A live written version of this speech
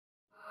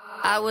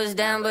I was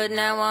down, but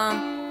now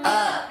I'm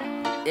up.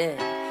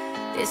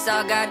 Yeah, this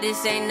all God,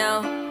 this ain't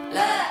no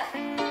luck.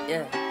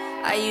 Yeah,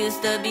 I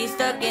used to be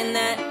stuck in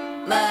that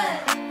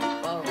mud.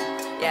 Whoa.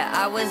 Yeah,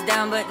 I was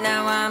down, but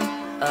now I'm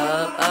up,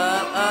 up,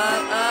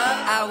 up,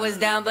 up. I was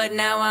down, but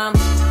now I'm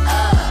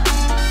up.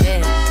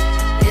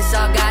 Yeah, this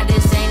all God,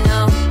 this ain't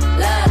no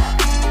luck.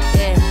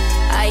 Yeah,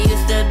 I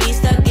used to be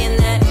stuck in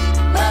that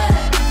mud.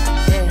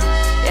 Yeah,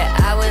 yeah,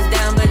 I was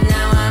down, but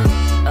now I'm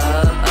up,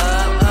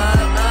 up, up,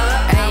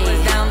 up. I was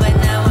down, but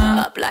now I'm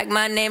up like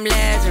my name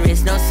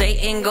Lazarus. No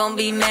Satan gon'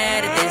 be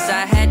mad at this.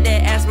 I had to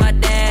ask my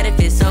dad if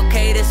it's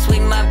okay to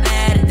swing my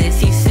bat at this.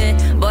 He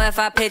said, boy, if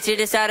I picture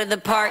this out of the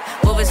park,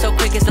 moving so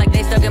quick it's like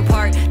they stuck in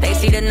park. They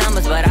see the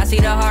numbers, but I see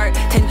the heart.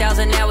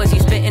 10,000 hours you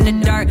spent in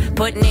the dark,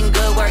 putting in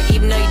good work,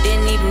 even though you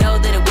didn't even know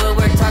that it would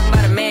work. Talking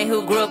about a man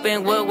who grew up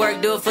in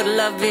woodwork, do it for the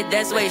love of it,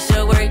 that's the way it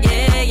should work.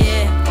 Yeah,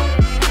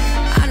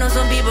 yeah. I know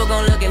some people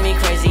gon' look at me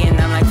crazy, and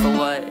I'm like, for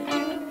what?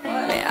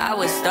 Man, I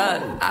was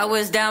stuck, I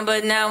was down,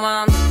 but now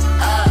I'm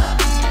up.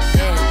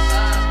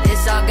 Yeah,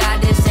 this all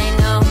God, this ain't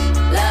no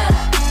luck.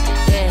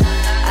 Yeah,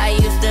 I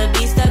used to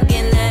be stuck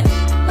in that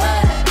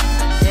mud.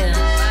 Yeah,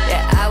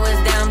 yeah, I was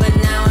down, but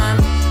now I'm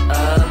up,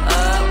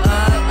 up,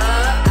 up,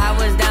 up. I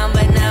was down,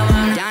 but now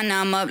I'm down,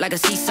 now I'm up like a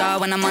seesaw.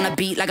 When I'm on a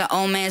beat like an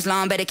old man's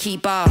lawn, better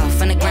keep off.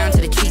 From the ground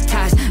to the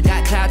treetops,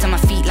 got clouds on my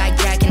feet like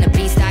Jack in the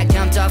Beanstalk.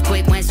 Jumped off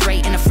quick, went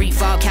straight in a free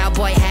fall.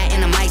 Cowboy hat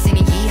and a mic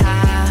singing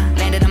yeehaw.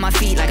 Landed on my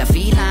feet like a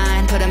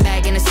feline, put him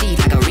back in the seat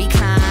like a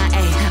recline.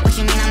 Ay, what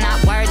you mean I'm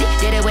not worthy?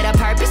 Did it with a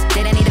purpose,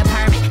 didn't need a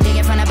permit.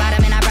 Digging from the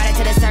bottom and I brought it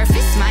to the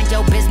surface. Mind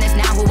your business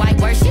now, who I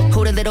worship.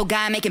 Who the little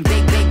guy making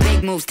big, big,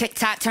 big moves. Tick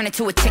tock, turn it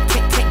to a tick,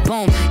 tick, tick,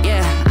 boom.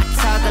 Yeah, I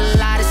talk a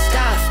lot of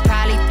stuff,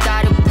 probably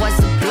thought it was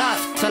a bluff,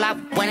 till I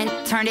went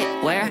and turned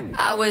it where?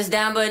 I was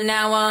down, but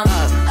now I'm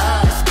up.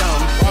 Let's go.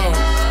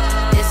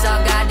 Yeah. This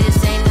all God, this